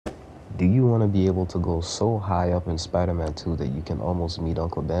Do you want to be able to go so high up in Spider-Man 2 that you can almost meet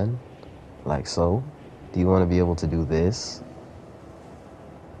Uncle Ben? Like so? Do you want to be able to do this?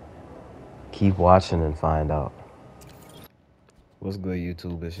 Keep watching and find out. What's good,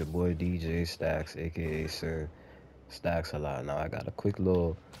 YouTube? It's your boy DJ Stacks, aka Sir Stacks a lot. Now I got a quick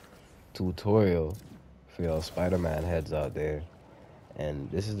little tutorial for y'all Spider-Man heads out there. And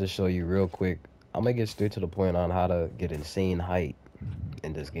this is to show you real quick. I'm gonna get straight to the point on how to get insane height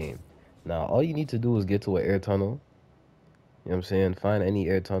in this game. Now, all you need to do is get to an air tunnel. You know what I'm saying? Find any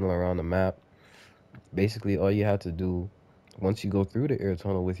air tunnel around the map. Basically, all you have to do, once you go through the air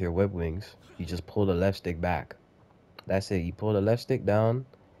tunnel with your web wings, you just pull the left stick back. That's it. You pull the left stick down,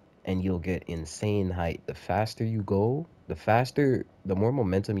 and you'll get insane height. The faster you go, the more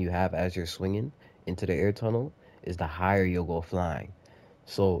momentum you have as you're swinging into the air tunnel, is the higher you'll go flying.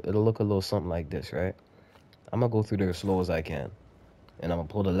 So it'll look a little something like this, right? I'm gonna go through there as slow as I can, and I'm gonna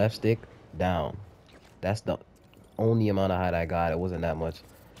pull the left stick down. That's the only amount of height I got. It wasn't that much.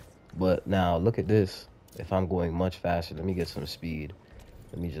 But now look at this. If I'm going much faster, let me get some speed.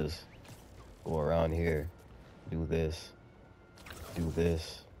 Let me just go around here, do this, and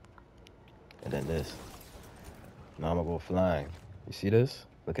then this. Now I'm gonna go flying. You see this?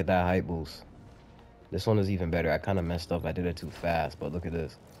 Look at that height boost. This one is even better. I kind of messed up. I did it too fast, but look at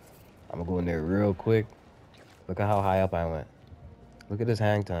this. I'm gonna go in there real quick. Look at how high up I went. Look at this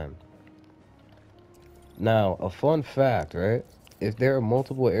hang time. Now, a fun fact, right? If there are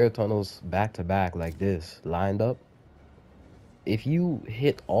multiple air tunnels back to back like this, lined up, if you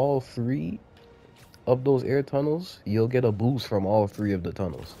hit all 3 of those air tunnels, you'll get a boost from all 3 of the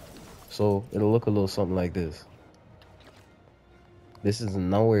tunnels. So it'll look a little something like this. This is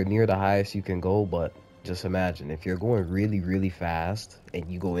nowhere near the highest you can go, but just imagine if you're going really, really fast and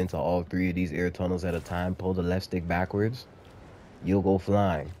you go into all 3 of these air tunnels at a time, pull the left stick backwards, you'll go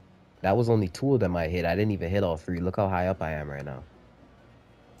flying. That was only 2 of them I hit. I didn't even hit all 3. Look how high up I am right now.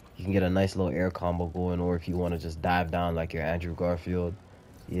 You can get a nice little air combo going, or if you want to just dive down like your Andrew Garfield.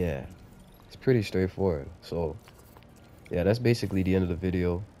 Yeah, it's pretty straightforward. So yeah, that's basically the end of the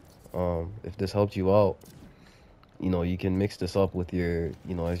video. If this helped you out, you know, you can mix this up with your,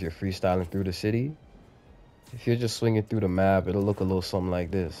 you know, as you're freestyling through the city. If you're just swinging through the map, it'll look a little something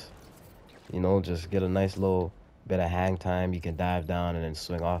like this. You know, just get a nice little bit of hang time. You can dive down and then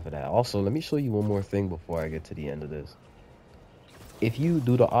swing off of that. Also, let me show you one more thing before I get to the end of this. If you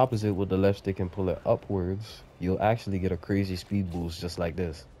do the opposite with the left stick and pull it upwards, you'll actually get a crazy speed boost just like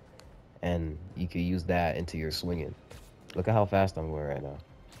this. And you can use that into your swinging. Look at how fast I'm going right now.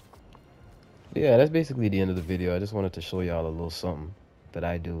 Yeah, that's basically the end of the video. I just wanted to show y'all a little something that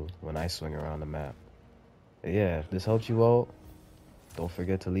I do when I swing around the map. But yeah, if this helped you out, don't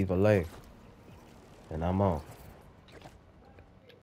forget to leave a like. And I'm out.